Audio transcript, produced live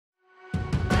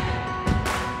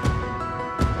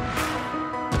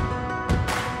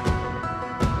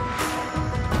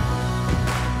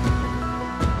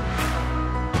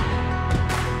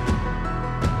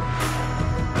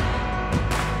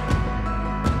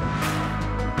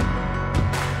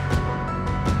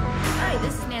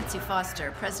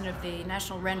Foster, president of the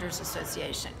National Renders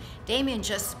Association. Damian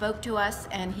just spoke to us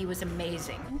and he was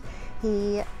amazing.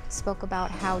 He spoke about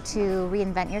how to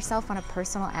reinvent yourself on a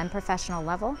personal and professional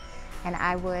level, and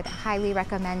I would highly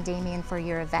recommend Damian for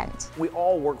your event. We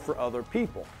all work for other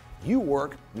people. You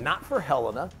work not for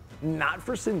Helena, not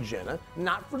for Syngenta,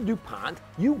 not for DuPont.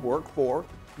 You work for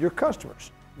your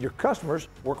customers. Your customers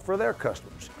work for their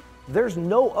customers. There's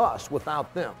no us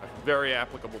without them. Very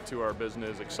applicable to our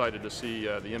business. Excited to see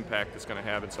the impact it's going to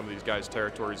have in some of these guys'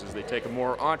 territories as they take a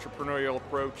more entrepreneurial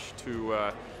approach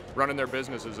to running their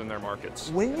businesses in their markets.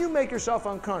 When you make yourself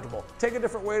uncomfortable, take a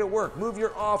different way to work, move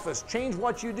your office, change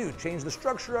what you do, change the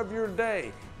structure of your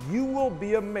day, you will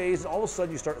be amazed. All of a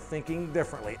sudden you start thinking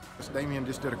differently. Damian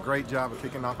just did a great job of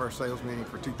kicking off our sales meeting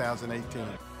for 2018.